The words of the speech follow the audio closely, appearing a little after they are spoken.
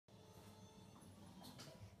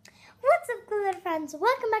friends,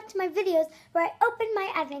 welcome back to my videos where I open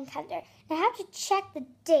my advent calendar. I have to check the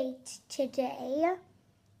date today.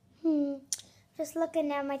 Just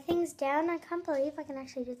looking at my things down. I can't believe I can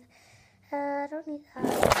actually do that. I don't need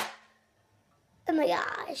that. Oh my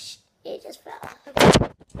gosh, it just fell.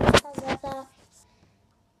 Because of the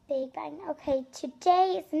Big Bang. Okay,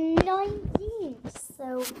 today is 19th,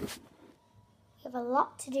 so we have a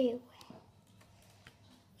lot to do.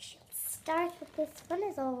 We should start with this one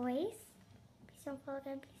as always. Please don't fall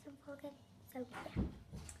again, please don't fall again. So, yeah.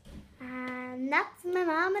 And that's my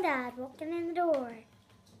mom and dad walking in the door.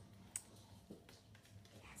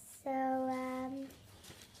 So, I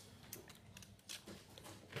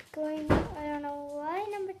don't know why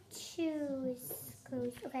number 2 is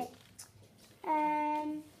closed. Okay.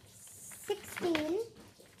 16.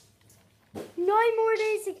 9 more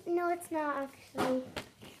days. No, it's not actually.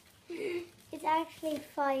 It's actually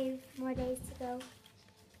 5 more days to go.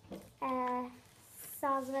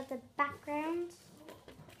 Saws at the background.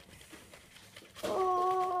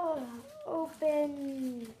 Oh,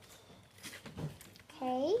 open.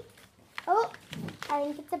 Okay. Oh, I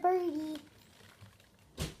think it's a birdie.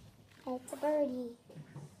 It's a birdie.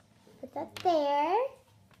 Put that there.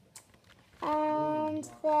 And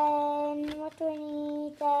then, what do I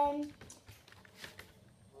need then?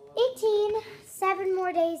 18. 7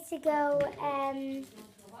 more days to go.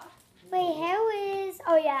 Wait, how is...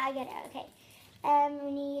 Oh, yeah, I get it. Okay.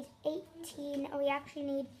 We need 18. Oh, we actually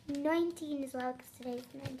need 19 as well, because today's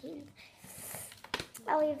the 19th.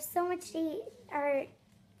 Oh, we have so much to eat. Or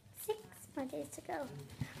 6 more days to go.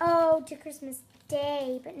 Oh, to Christmas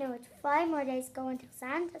Day. But no, it's 5 more days to go until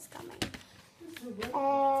Santa's coming.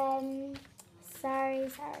 Sorry.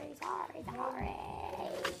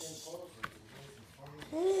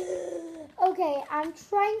 Okay, I'm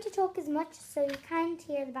trying to talk as much so you can't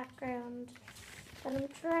hear the background. But I'm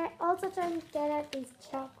also trying to get out these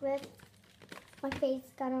chocolates. My face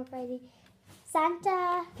is gone all crazy.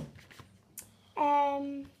 Santa.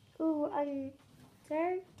 Did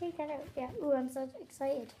I take that out? Yeah. Ooh, I'm so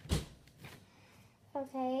excited.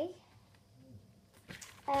 Okay.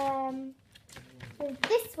 So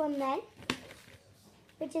this one then,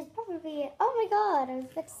 which is probably, oh my god, I was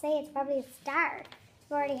about to say it's probably a star.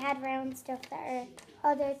 We've already had round stuff that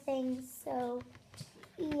are other things, so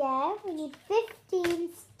yeah, we need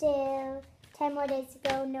 15 still. 10 more days to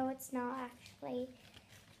go. No, it's not actually,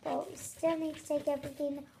 but we still need to take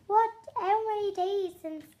everything. What? How many days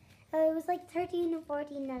since? It was like 13 and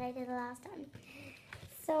 14 that I did the last time.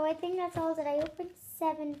 So I think that's all that I opened.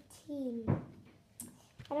 17.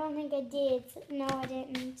 I don't think I did. No, I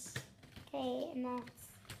didn't. Okay, and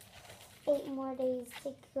that's 8 more days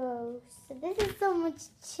to go. So this is so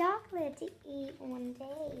much chocolate to eat one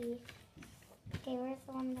day. Okay, where's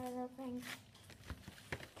the one that I opened?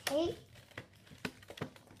 Okay.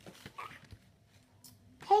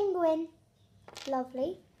 Penguin.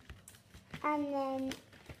 Lovely. And then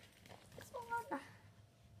this one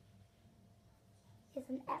is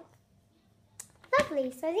an L.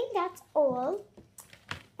 Lovely. So I think that's all.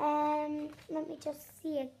 Let me just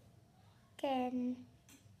see again.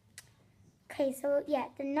 Okay, so yeah,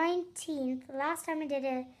 the 19th. The last time I did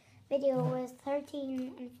a video was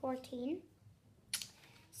 13 and 14.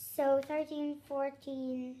 So 13,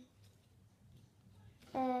 14,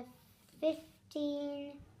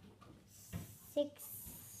 15,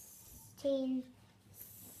 16,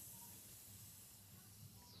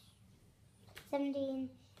 17,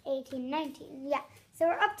 18, 19. Yeah, so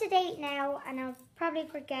we're up to date now, and I'll probably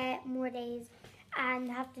forget more days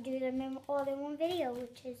and have to do them all in one video,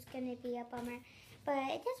 which is going to be a bummer. But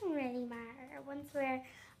it doesn't really matter. Once we're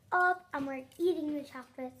up and we're eating the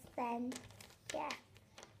chocolates, then yeah.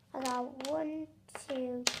 I got 1,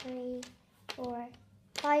 2, 3, 4,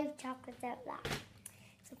 5 chocolates out of that.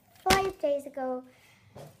 So 5 days ago,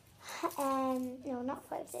 no, not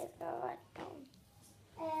 5 days ago, no.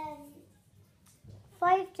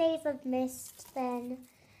 5 days of mist then,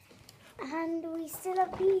 and we still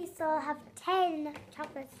have these, so I'll have 10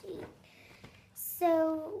 chocolates to eat.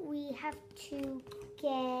 So we have to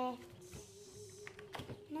get,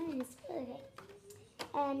 okay.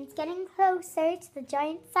 And it's getting closer to the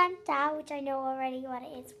giant Santa, which I know already what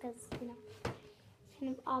it is because, you know, it's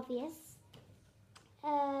kind of obvious.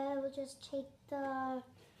 We'll just take the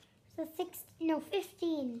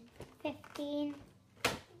 15. 15.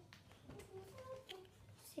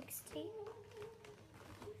 16.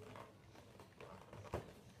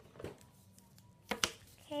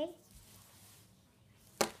 Okay.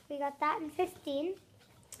 We got that in 15.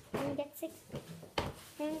 And we get 6.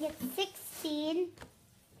 Then we get 16.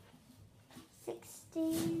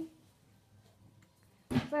 16.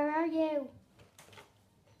 Where are you?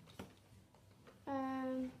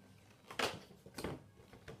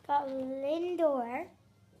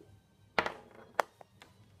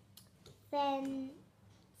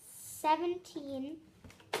 17.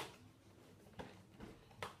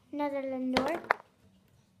 Another Lindor.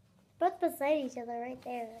 Both beside each other right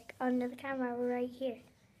there, like under the camera right here.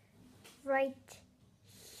 Right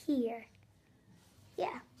here.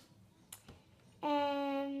 Yeah.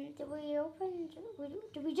 And did we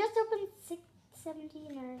just open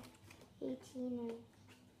 17 or 18 or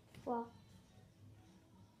what?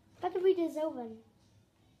 What did we just open?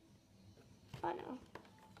 Oh no.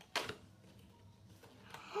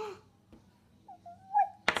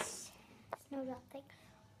 What? Snow drop thing.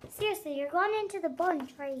 Seriously, you're going into the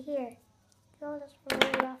bunch right here. They'll just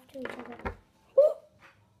roll off to each other.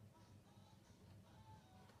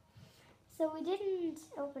 So we didn't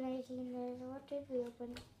open 18 there. So what did we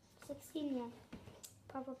open? 16, yeah.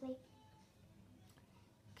 Probably.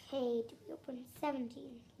 Okay, did we open 17?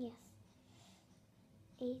 Yes.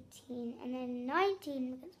 18 and then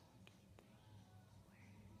 19.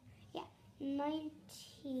 Yeah,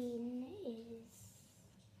 19 is.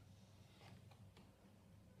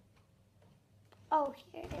 Oh,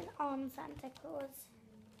 here it is on Santa Claus.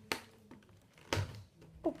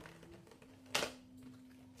 Oh.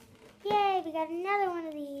 Yay, we got another one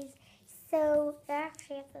of these. So they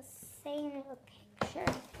actually have the same little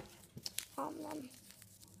picture on them.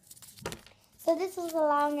 So this was a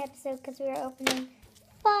long episode because we were opening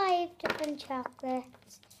 5 different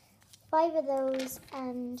chocolates. 5 of those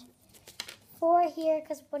and 4 here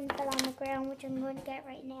because one fell on the ground, which I'm going to get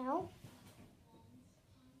right now.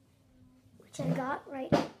 Which I got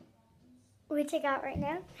right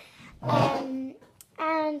now.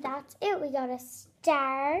 And that's it. We got a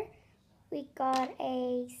star. We got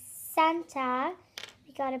a Santa.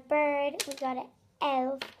 We got a bird. We got an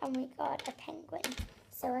elf. And we got a penguin.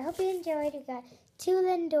 So I hope you enjoyed. We got 2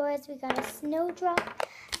 Lindors. We got a snowdrop.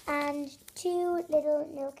 And 2 little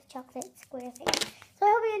milk chocolate square things. So I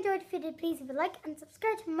hope you enjoyed. If you did, please leave a like and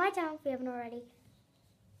subscribe to my channel if you haven't already.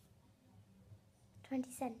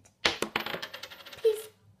 20 cents. Peace.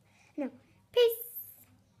 No. Peace.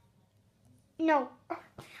 No.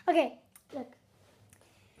 Okay, look.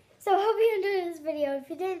 So I hope you enjoyed this video. If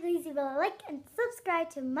you did, please leave a like and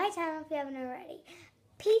subscribe to my channel if you haven't already.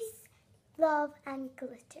 Peace, love, and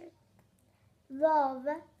glitter. Love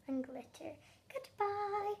and glitter.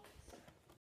 Goodbye.